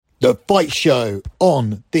The Fight Show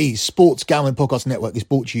on the Sports Gambling Podcast Network is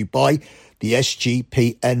brought to you by the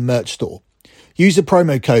SGPN merch store. Use the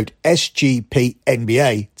promo code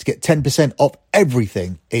SGPNBA to get 10% off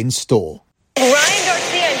everything in store. Ryan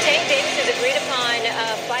Garcia and Tank Davis' agreed upon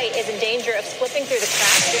fight is in danger of slipping through the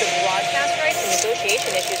cracks due to broadcast rights and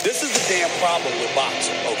negotiation issues. This is the damn problem with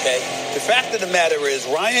boxing, okay? The fact of the matter is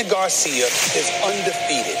Ryan Garcia is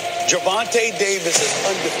undefeated. Gervonta Davis is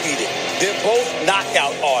undefeated. They're both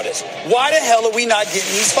knockout artists. Why the hell are we not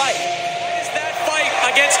getting these fights? Why is that fight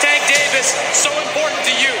against Tank Davis so important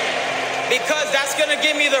to you? Because that's going to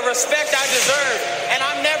give me the respect I deserve. And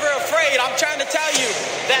I'm never afraid. I'm trying to tell you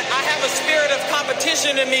that I have a spirit of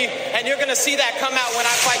competition in me, and you're going to see that come out when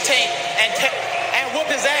I fight Tank and whoop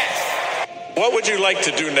his ass. What would you like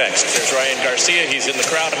to do next? There's Ryan Garcia. He's in the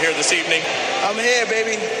crowd here this evening. I'm here,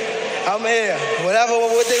 baby. I'm here. Whatever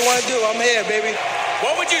what they want to do, I'm here, baby.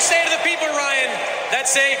 What would you say to the people, Ryan, that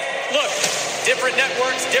say, look, different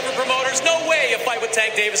networks, different promoters, no way a fight with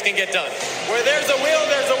Tank Davis can get done? Where there's a will,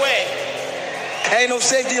 there's a way. Ain't no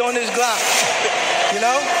safety on this Glock. You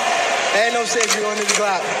know? Ain't no safety on this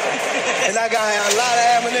Glock. And I got a lot of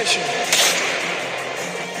ammunition.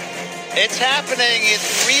 It's happening. It's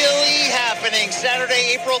really happening.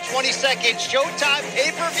 Saturday, April 22nd, Showtime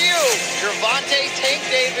pay-per-view. Gervonta Tank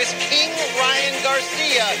Davis, King Ryan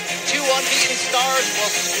Garcia. Two unbeaten stars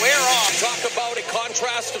will square off. Talk about a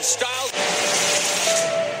contrast of styles.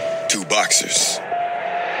 Two boxers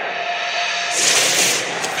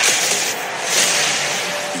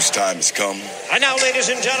whose time has come. And now, ladies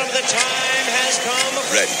and gentlemen, the time has come.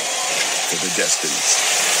 Ready for the destinies.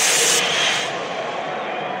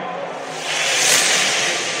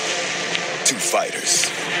 Two fighters.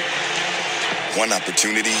 One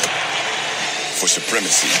opportunity for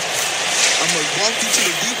supremacy. I'm going to walk you to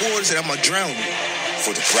the deep waters and I'm going to drown you.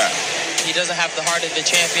 For the crown. He doesn't have the heart of the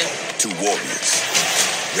champion. Two warriors.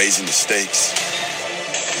 Raising the stakes.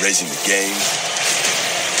 Raising the game.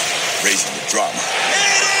 Raising the drama.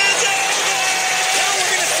 It is over! Now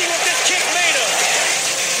we're going to see what this kick made of.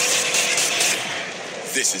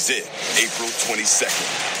 This is it. April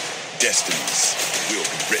 22nd. Destinies will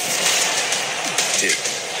be written. Tick.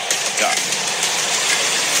 Tock.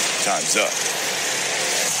 Time's up.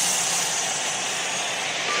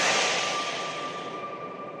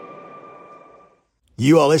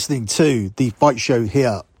 You are listening to The Fight Show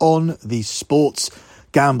here on the Sports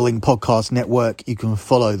Gambling Podcast Network. You can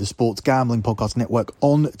follow the Sports Gambling Podcast Network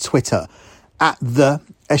on Twitter at the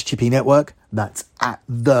SGP Network. That's at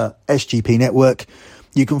the SGP Network.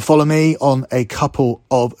 You can follow me on a couple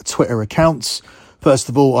of Twitter accounts. First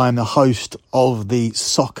of all, I am the host of the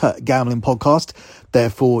Soccer Gambling Podcast.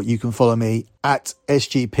 Therefore, you can follow me at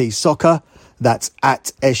SGP Soccer. That's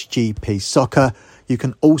at SGP Soccer. You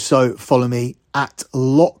can also follow me at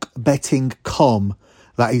lockbetting.com.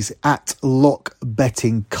 That is at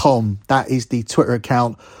lockbetting.com. That is the Twitter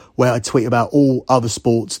account where I tweet about all other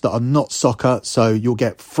sports that are not soccer. So you'll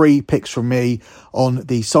get free picks from me on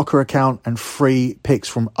the soccer account and free picks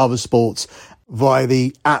from other sports via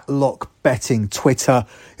the at lockbetting Twitter.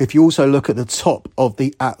 If you also look at the top of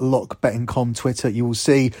the at lockbetting.com Twitter, you will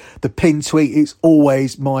see the pinned tweet. It's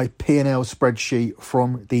always my P&L spreadsheet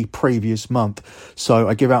from the previous month. So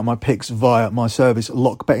I give out my picks via my service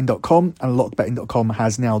lockbetting.com, and lockbetting.com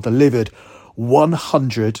has now delivered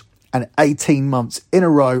 118 months in a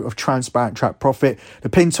row of transparent track profit. The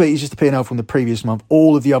pinned tweet is just the P&L from the previous month.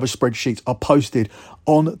 All of the other spreadsheets are posted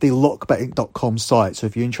on the lockbetting.com site. So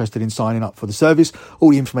if you're interested in signing up for the service, all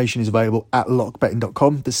the information is available at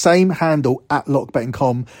lockbetting.com. The same handle at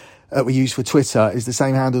lockbetting.com that we use for Twitter is the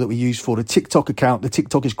same handle that we use for the TikTok account. The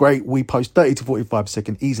TikTok is great. We post 30 to 45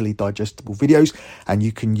 second easily digestible videos, and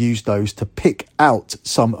you can use those to pick out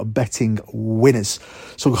some betting winners.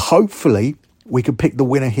 So hopefully we can pick the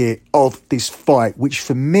winner here of this fight, which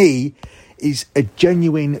for me is a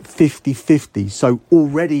genuine 50-50. So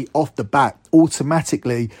already off the bat,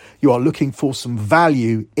 automatically you are looking for some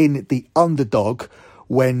value in the underdog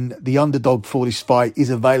when the underdog for this fight is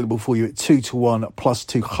available for you at 2-1 plus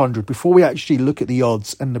 200. Before we actually look at the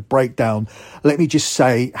odds and the breakdown, let me just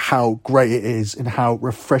say how great it is and how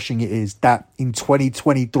refreshing it is that in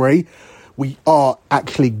 2023, we are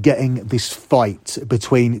actually getting this fight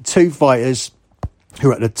between two fighters who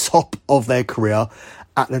are at the top of their career,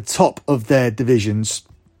 at the top of their divisions,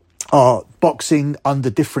 are boxing under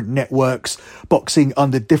different networks, boxing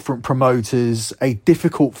under different promoters, a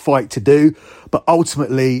difficult fight to do, but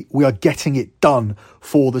ultimately we are getting it done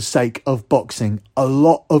for the sake of boxing. A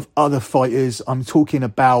lot of other fighters, I'm talking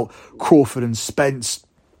about Crawford and Spence,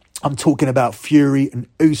 I'm talking about Fury and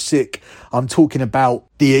Usyk. I'm talking about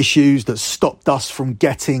the issues that stopped us from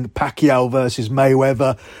getting Pacquiao versus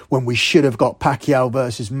Mayweather when we should have got Pacquiao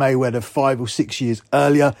versus Mayweather 5 or 6 years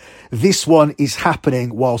earlier. This one is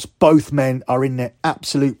happening whilst both men are in their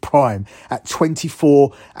absolute prime. At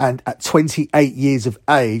 24 and at 28 years of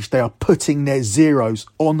age, they are putting their zeros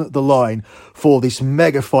on the line for this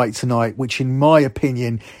mega fight tonight, which in my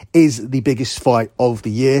opinion is the biggest fight of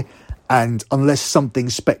the year. And unless something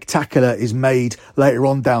spectacular is made later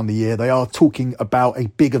on down the year, they are talking about a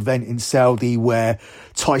big event in Saudi where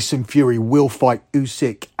Tyson Fury will fight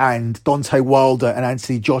Usyk and Deontay Wilder and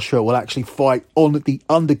Anthony Joshua will actually fight on the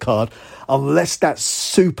undercard. Unless that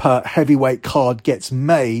super heavyweight card gets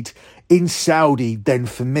made in Saudi, then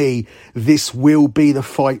for me, this will be the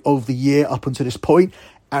fight of the year up until this point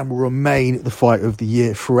and will remain the fight of the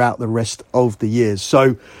year throughout the rest of the year.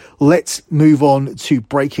 So let's move on to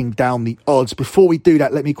breaking down the odds. Before we do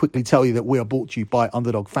that, let me quickly tell you that we are brought to you by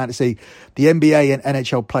Underdog Fantasy. The NBA and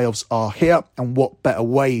NHL playoffs are here, and what better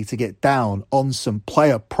way to get down on some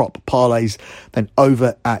player prop parlays than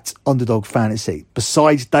over at Underdog Fantasy.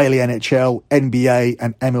 Besides daily NHL, NBA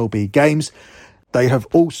and MLB games, they have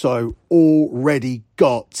also already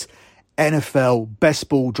got NFL best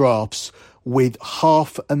ball drafts with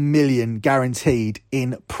 $500,000 guaranteed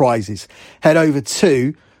in prizes. Head over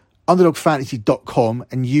to underdogfantasy.com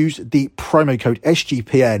and use the promo code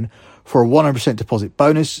SGPN for a 100% deposit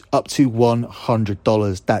bonus up to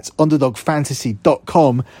 $100. That's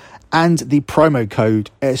underdogfantasy.com and the promo code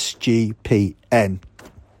SGPN.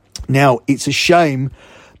 Now, it's a shame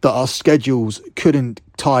that our schedules couldn't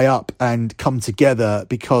tie up and come together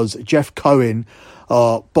because Jeff Cohen,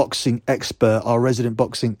 our boxing expert, our resident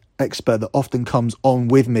boxing expert that often comes on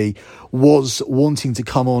with me, was wanting to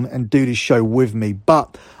come on and do this show with me.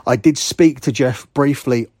 But I did speak to Jeff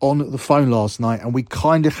briefly on the phone last night, and we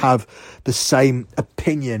kind of have the same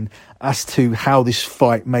opinion as to how this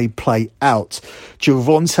fight may play out.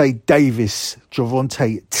 Gervonta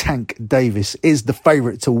Tank Davis is the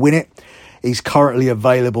favourite to win it. He's currently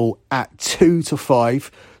available at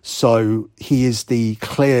 2-5. So he is the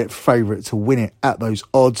clear favourite to win it at those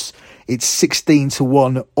odds. It's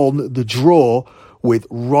 16-1 on the draw, with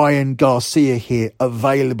Ryan Garcia here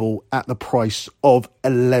available at the price of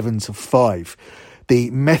 11-5. The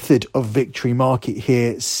method of victory market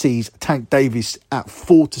here sees Tank Davis at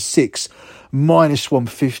 4-6,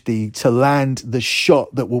 -150 to land the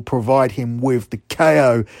shot that will provide him with the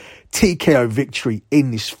TKO victory in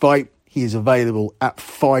this fight. He is available at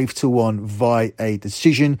 5-1 via a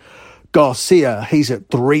decision. Garcia, he's at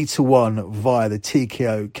 3-1 via the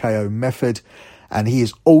TKO method. And he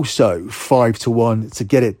is also 5-1 to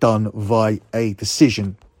get it done via a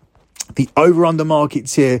decision. The over-under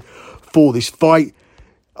markets here for this fight,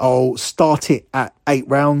 I'll start it at 8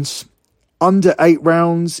 rounds. Under 8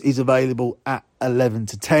 rounds is available at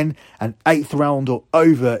 11-10. And 8th round or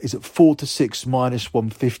over is at 4-6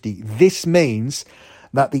 -150. This means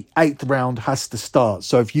that the 8th round has to start.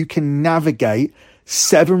 So if you can navigate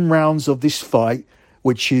 7 rounds of this fight,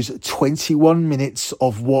 which is 21 minutes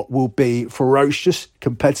of what will be ferocious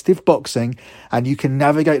competitive boxing, and you can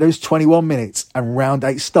navigate those 21 minutes and round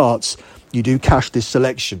 8 starts, you do cash this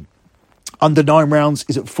selection. Under 9 rounds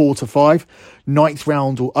is at 4-5. 9th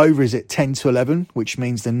round or over is at 10-11, which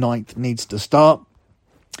means the 9th needs to start.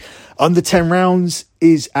 Under 10 rounds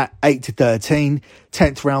is at 8-13.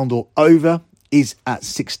 10th round or over is at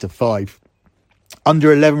 6-5.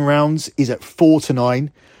 Under 11 rounds is at 4-9.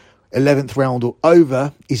 11th round or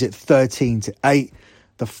over is at 13-8.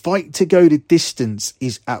 The fight to go the distance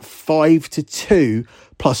is at 5-2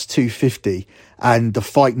 plus 250. And the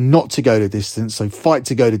fight not to go the distance, so fight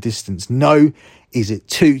to go the distance no, is at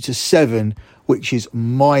 2-7, which is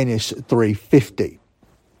 -350.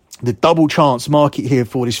 The double chance market here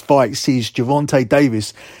for this fight sees Gervonta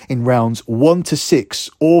Davis in rounds 1-6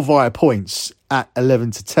 or via points at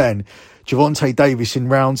 11-10. Gervonta Davis in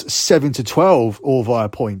rounds 7-12 or via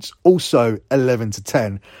points, also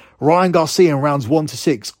 11-10. Ryan Garcia in rounds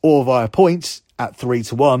 1-6 or via points at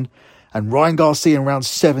 3-1. And Ryan Garcia in rounds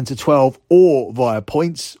 7-12 or via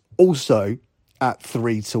points, also at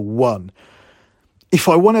 3-1. If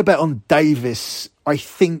I want to bet on Davis, I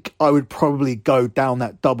think I would probably go down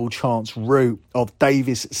that double chance route of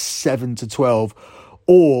Davis 7-12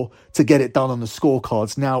 or to get it done on the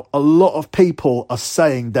scorecards. Now, a lot of people are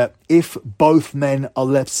saying that if both men are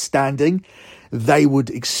left standing, they would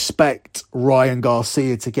expect Ryan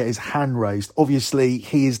Garcia to get his hand raised. Obviously,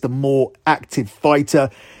 he is the more active fighter.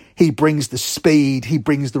 He brings the speed, he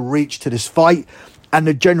brings the reach to this fight. And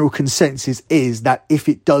the general consensus is that if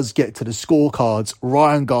it does get to the scorecards,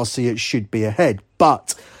 Ryan Garcia should be ahead.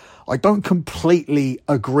 But I don't completely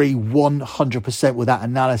agree 100% with that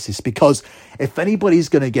analysis, because if anybody's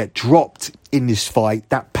going to get dropped in this fight,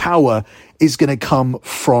 that power is going to come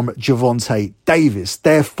from Gervonta Davis.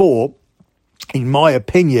 Therefore, in my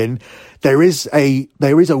opinion, there is a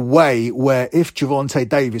way where if Gervonta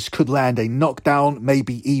Davis could land a knockdown,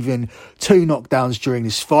 maybe even 2 knockdowns during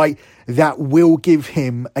this fight, that will give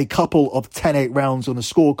him a couple of 10-8 rounds on the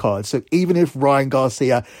scorecard. So even if Ryan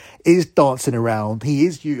Garcia is dancing around, he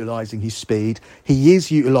is utilising his speed, he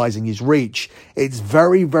is utilising his reach, it's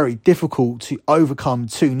very, very difficult to overcome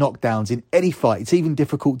 2 knockdowns in any fight. It's even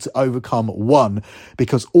difficult to overcome 1,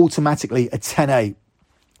 because automatically a 10-8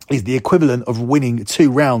 is the equivalent of winning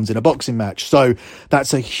 2 rounds in a boxing match. So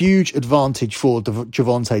that's a huge advantage for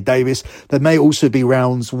Gervonta Davis. There may also be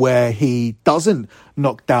rounds where he doesn't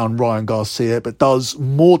knock down Ryan Garcia, but does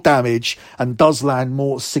more damage and does land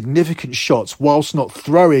more significant shots whilst not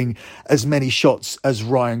throwing as many shots as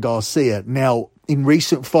Ryan Garcia. Now, in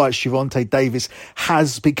recent fights, Gervonta Davis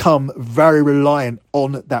has become very reliant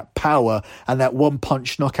on that power and that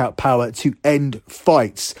one-punch knockout power to end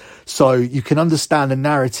fights. So you can understand the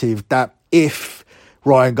narrative that if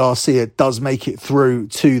Ryan Garcia does make it through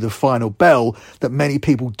to the final bell, that many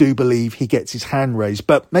people do believe he gets his hand raised.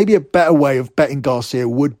 But maybe a better way of betting Garcia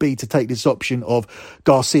would be to take this option of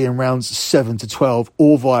Garcia in rounds 7-12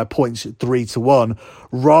 or via points at 3-1,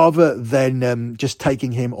 rather than just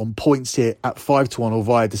taking him on points here at 5-1 or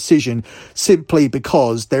via decision, simply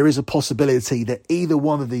because there is a possibility that either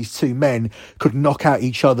one of these 2 men could knock out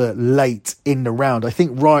each other late in the round. I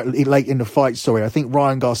think late in the fight, I think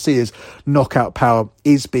Ryan Garcia's knockout power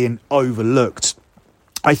is being overlooked.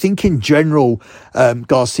 I think in general,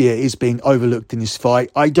 Garcia is being overlooked in this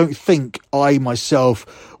fight. I don't think I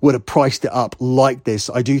myself would have priced it up like this.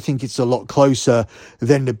 I do think it's a lot closer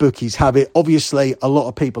than the bookies have it. Obviously, a lot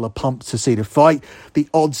of people are pumped to see the fight. The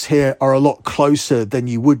odds here are a lot closer than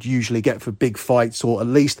you would usually get for big fights, or at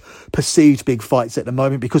least perceived big fights at the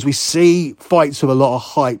moment, because we see fights with a lot of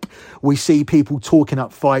hype. We see people talking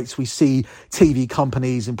up fights. We see TV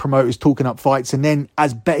companies and promoters talking up fights. And then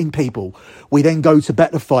as betting people, we then go to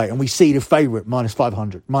bet the fight and we see the favourite minus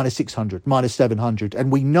 500, minus 600, minus 700.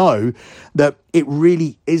 And we know that it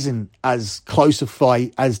really isn't as close a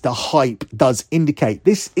fight as the hype does indicate.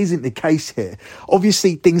 This isn't the case here.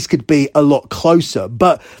 Obviously, things could be a lot closer,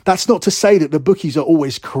 but that's not to say that the bookies are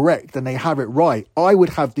always correct and they have it right. I would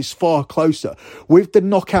have this far closer. With the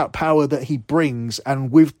knockout power that he brings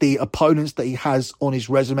and with the opponents that he has on his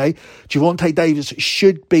resume, Gervonta Davis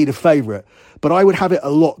should be the favourite. But I would have it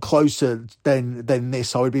a lot closer than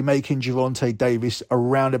this. I would be making Gervonta Davis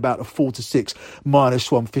around about a 4-6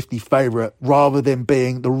 minus 150 favourite, rather than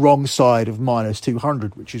being the wrong side of minus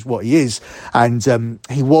 200, which is what he is. And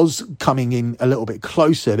he was coming in a little bit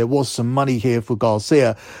closer. There was some money here for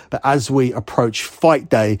Garcia, but as we approach fight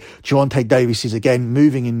day, Gervonta Davis is again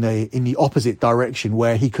moving in the opposite direction,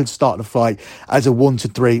 where he could start the fight as a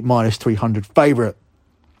 1-3 minus 300 favourite.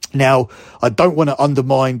 Now, I don't want to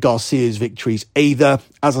undermine Garcia's victories either.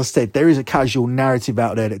 As I said, there is a casual narrative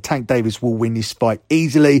out there that Tank Davis will win this fight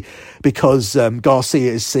easily because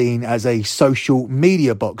Garcia is seen as a social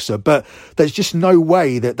media boxer. But there's just no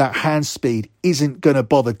way that hand speed isn't going to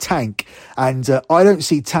bother Tank. And I don't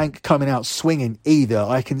see Tank coming out swinging either.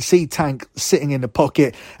 I can see Tank sitting in the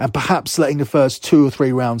pocket and perhaps letting the first 2 or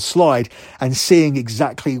 3 rounds slide and seeing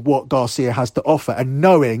exactly what Garcia has to offer, and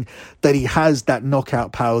knowing that he has that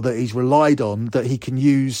knockout power that he's relied on, that he can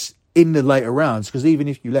use in the later rounds. Because even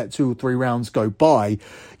if you let 2 or 3 rounds go by,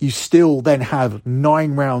 you still then have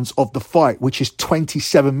 9 rounds of the fight, which is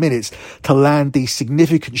 27 minutes to land the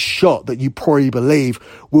significant shot that you probably believe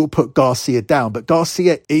will put Garcia down. But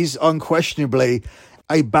Garcia is unquestionably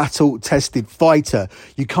a battle-tested fighter.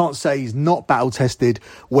 You can't say he's not battle-tested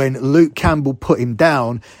when Luke Campbell put him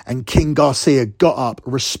down and King Garcia got up,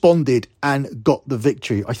 responded, and got the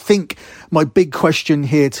victory. I think my big question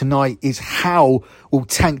here tonight is, how will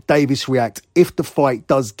Tank Davis react if the fight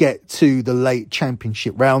does get to the late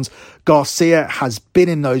championship rounds? Garcia has been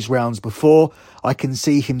in those rounds before. I can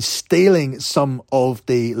see him stealing some of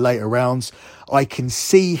the later rounds. I can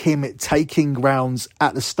see him taking rounds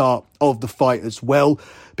at the start of the fight as well,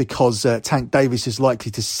 because Tank Davis is likely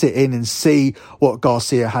to sit in and see what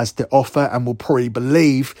Garcia has to offer, and will probably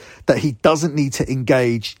believe that he doesn't need to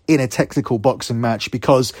engage in a technical boxing match,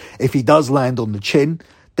 because if he does land on the chin,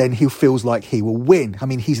 then he feels like he will win. I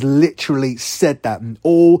mean, he's literally said that in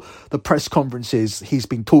all the press conferences. He's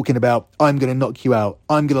been talking about, I'm going to knock you out.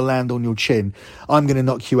 I'm going to land on your chin. I'm going to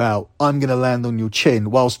knock you out. I'm going to land on your chin.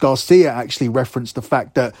 Whilst Garcia actually referenced the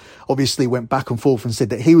fact that obviously went back and forth and said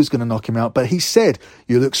that he was going to knock him out. But he said,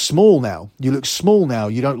 you look small now. You look small now.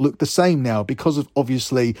 You don't look the same now, because of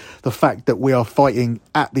obviously the fact that we are fighting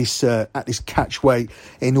at this catch weight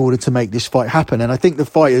in order to make this fight happen. And I think the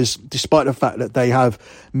fighters, despite the fact that they have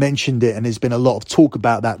mentioned it, and there's been a lot of talk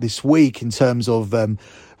about that this week in terms of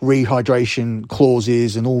rehydration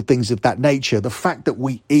clauses and all things of that nature, the fact that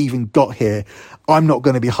we even got here, I'm not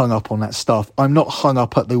going to be hung up on that stuff. I'm not hung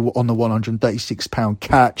up on the 136-pound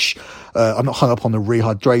catch. I'm not hung up on the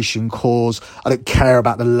rehydration clause. I don't care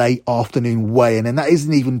about the late afternoon weigh-in, and that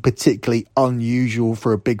isn't even particularly unusual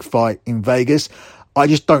for a big fight in Vegas. I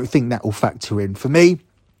just don't think that will factor in. For me,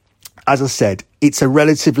 as I said, it's a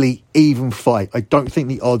relatively even fight. I don't think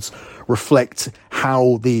the odds reflect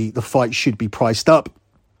how the fight should be priced up.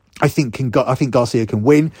 I think Garcia can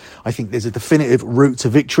win. I think there's a definitive route to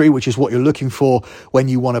victory, which is what you're looking for when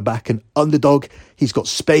you want to back an underdog. He's got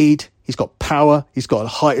speed, he's got power, he's got a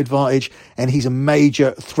height advantage, and he's a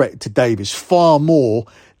major threat to Davis, far more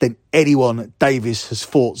than anyone Davis has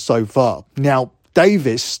fought so far. Now,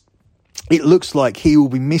 Davis, it looks like he will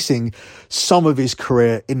be missing some of his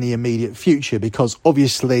career in the immediate future, because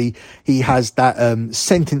obviously he has that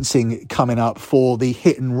sentencing coming up for the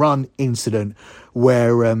hit and run incident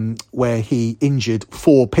where he injured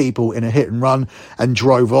 4 people in a hit and run and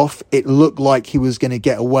drove off. It looked like he was going to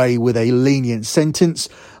get away with a lenient sentence,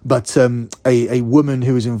 but a woman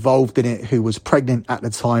who was involved in it, who was pregnant at the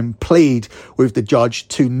time, pleaded with the judge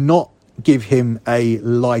to not give him a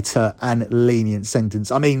lighter and lenient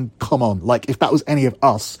sentence. I mean, come on, like if that was any of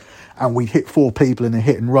us and we hit 4 people in a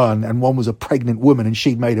hit and run and one was a pregnant woman and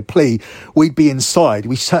she'd made a plea, we'd be inside.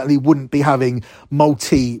 We certainly wouldn't be having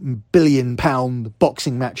multi-billion-pound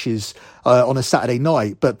boxing matches on a Saturday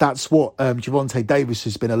night. But that's what Gervonta Davis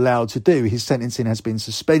has been allowed to do. His sentencing has been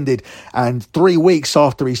suspended, and 3 weeks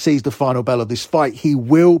after he sees the final bell of this fight, he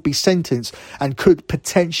will be sentenced and could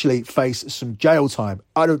potentially face some jail time.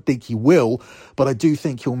 I don't think he will, but I do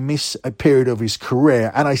think he'll miss a period of his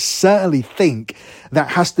career. And I certainly think that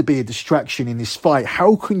has to be a distraction in this fight.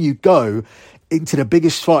 How can you go into the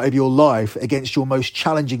biggest fight of your life against your most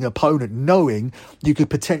challenging opponent knowing you could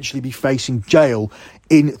potentially be facing jail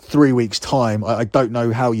in 3 weeks' time? I don't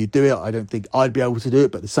know how you do it. I don't think I'd be able to do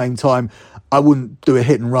it, but at the same time, I wouldn't do a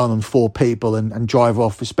hit and run on 4 people and drive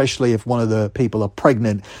off, especially if one of the people are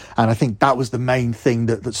pregnant. And I think that was the main thing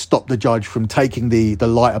that stopped the judge from taking the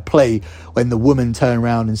lighter plea, when the woman turned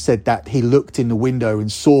around and said that he looked in the window and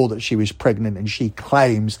saw that she was pregnant, and she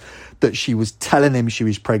claims that she was telling him she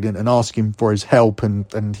was pregnant and asking for his help,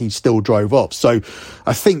 and he still drove off. So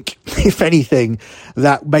I think, if anything,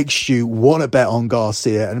 that makes you want to bet on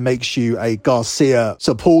Garcia and makes you a Garcia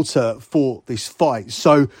supporter for this fight.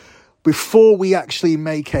 So before we actually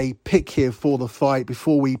make a pick here for the fight,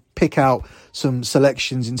 before we pick out some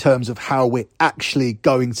selections in terms of how we're actually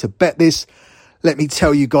going to bet this, let me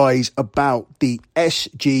tell you guys about the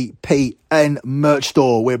SGPN merch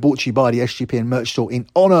store. We're brought to you by the SGPN merch store in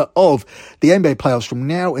honor of the NBA playoffs. From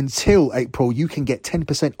now until April, you can get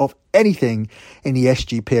 10% off anything in the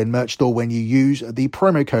SGPN merch store when you use the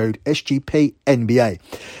promo code SGPNBA.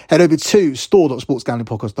 Head over to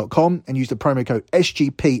store.sportsgamblingpodcast.com and use the promo code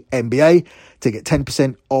SGPNBA to get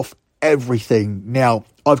 10% off everything. Now,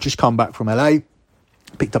 I've just come back from LA,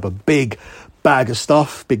 picked up a big bag of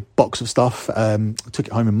stuff, big box of stuff, took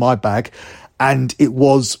it home in my bag, and it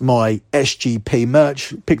was my SGP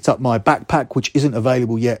merch. Picked up my backpack, which isn't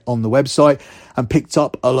available yet on the website, and picked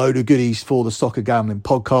up a load of goodies for the Soccer Gambling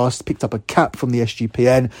Podcast. Picked up a cap from the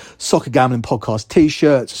SGPN, Soccer Gambling Podcast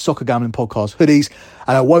t-shirts, Soccer Gambling Podcast hoodies,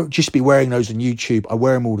 and I won't just be wearing those on YouTube. I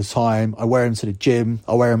wear them all the time. I wear them to the gym.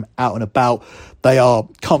 I wear them out and about. They are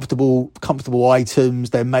comfortable items.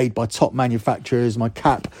 They're made by top manufacturers. My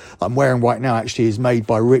cap that I'm wearing right now actually is made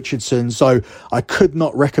by Richardson. So I could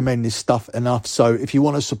not recommend this stuff enough. So if you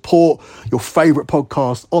want to support your favourite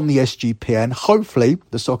podcast on the SGPN, hopefully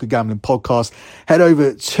the Soccer Gambling Podcast, head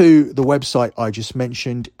over to the website I just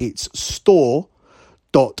mentioned. It's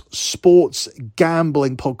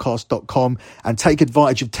store.sportsgamblingpodcast.com and take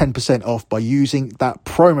advantage of 10% off by using that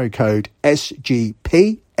promo code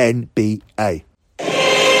SGPNBA.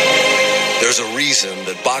 There's a reason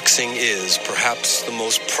that boxing is perhaps the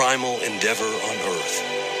most primal endeavor on earth.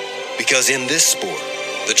 Because in this sport,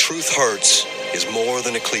 the truth hurts is more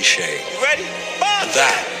than a cliche. You ready? And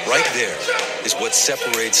that, right there, is what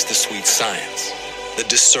separates the sweet science, the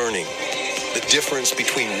discerning, the difference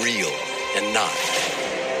between real and not.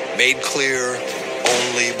 made clear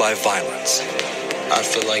only by violence. I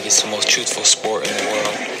feel like it's the most truthful sport in the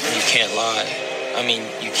world. You can't lie. I mean,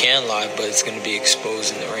 you can lie, but it's going to be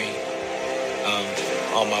exposed in the ring.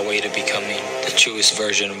 On my way to becoming the truest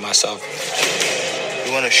version of myself.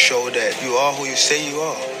 You want to show that you are who you say you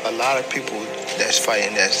are. A lot of people that's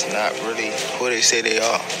fighting that's not really who they say they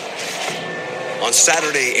are. On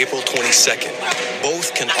Saturday, April 22nd,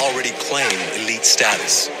 both can already claim elite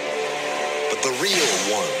status. But the real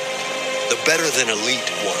one, the better than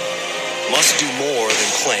elite one, must do more than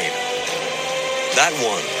claim. That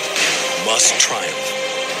one must triumph.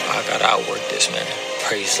 I gotta outwork this, man.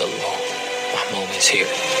 Praise the Lord. My moment's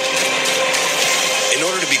here. In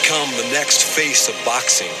order to become the next face of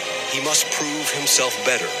boxing, he must prove himself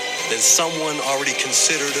better than someone already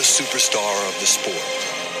considered a superstar of the sport.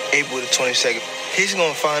 April the 22nd, he's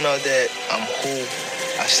going to find out that I'm who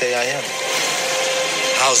I say I am.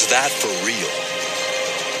 How's that for real?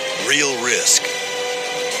 Real risk.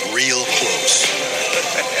 Real close.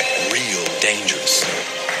 Real dangerous.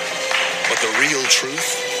 But the real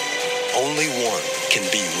truth, only one can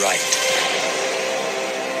be right.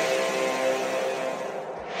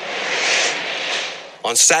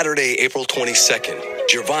 On Saturday, April 22nd,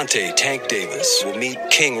 Gervonta Tank Davis will meet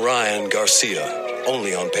King Ryan Garcia,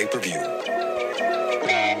 only on pay-per-view.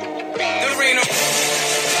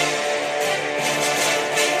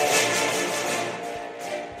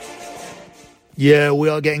 Yeah, we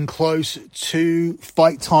are getting close to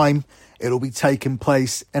fight time. It'll be taking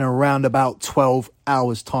place in around about 12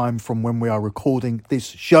 hours time from when we are recording this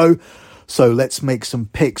show. So let's make some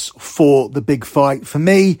picks for the big fight. For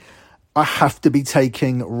me, I have to be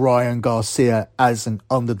taking Ryan Garcia as an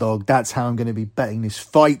underdog. That's how I'm going to be betting this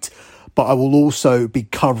fight. But I will also be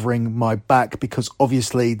covering my back because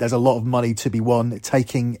obviously there's a lot of money to be won.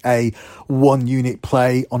 Taking a 1-unit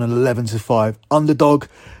play on an 11-5 underdog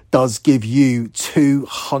does give you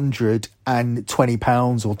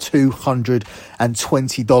 £220 or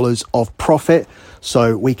 $220 of profit.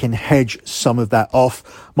 So we can hedge some of that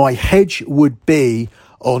off. My hedge would be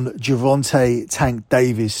on Gervonta Tank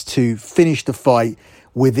Davis to finish the fight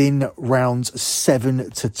within rounds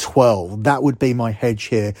 7 to 12. That would be my hedge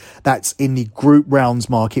here. That's in the group rounds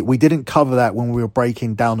market. We didn't cover that when we were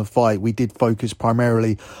breaking down the fight. We did focus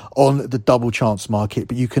primarily on the double chance market,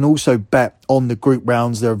 but you can also bet on the group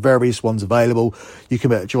rounds. There are various ones available. You can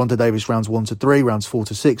bet Gervonta Davis rounds 1 to 3, rounds 4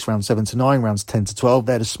 to 6, rounds 7 to 9, rounds 10 to 12.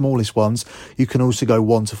 They're the smallest ones. You can also go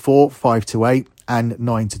 1 to 4, 5 to 8, and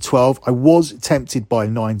 9 to 12. I was tempted by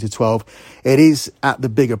 9 to 12. It is at the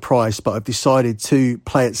bigger price, but I've decided to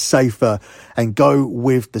play it safer and go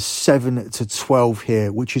with the 7 to 12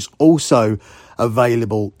 here, which is also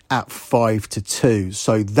available at 5 to 2.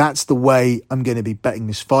 So that's the way I'm going to be betting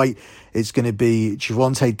this fight. It's going to be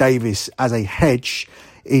Gervonta Davis as a hedge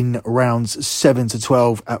in rounds 7 to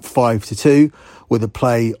 12 at 5 to 2 with a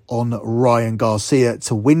play on Ryan Garcia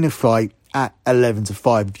to win the fight at 11 to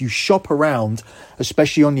 5. If you shop around,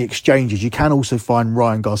 especially on the exchanges, you can also find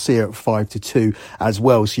Ryan Garcia at 5 to 2 as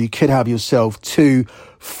well. So you could have yourself two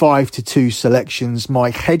 5 to 2 selections.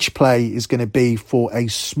 My hedge play is going to be for a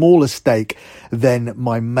smaller stake than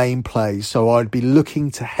my main play. So I'd be looking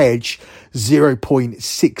to hedge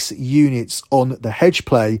 0.6 units on the hedge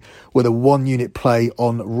play with a 1-unit play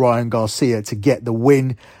on Ryan Garcia to get the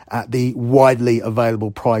win at the widely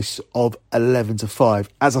available price of 11 to 5.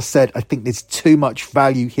 As I said, I think there's too much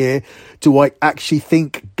value here. Do I actually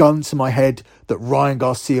think, gun to my head, that Ryan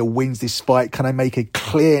Garcia wins this fight? Can I make a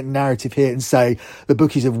clear narrative here and say the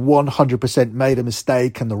bookies have 100% made a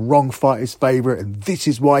mistake and the wrong fighter's favourite and this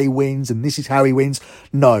is why he wins and this is how he wins?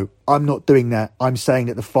 No, I'm not doing that. I'm saying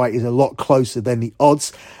that the fight is a lot closer than the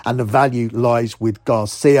odds and the value lies with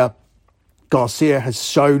Garcia. Garcia has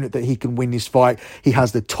shown that he can win this fight. He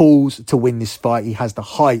has the tools to win this fight. He has the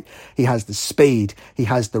height. He has the speed. He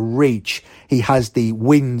has the reach. He has the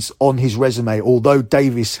wins on his resume. Although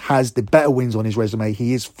Davis has the better wins on his resume,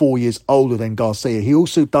 he is 4 years older than Garcia. He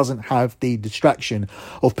also doesn't have the distraction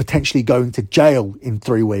of potentially going to jail in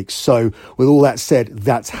 3 weeks. So with all that said,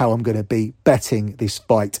 that's how I'm going to be betting this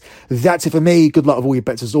fight. That's it for me. Good luck with all your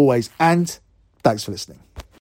bets as always. And thanks for listening.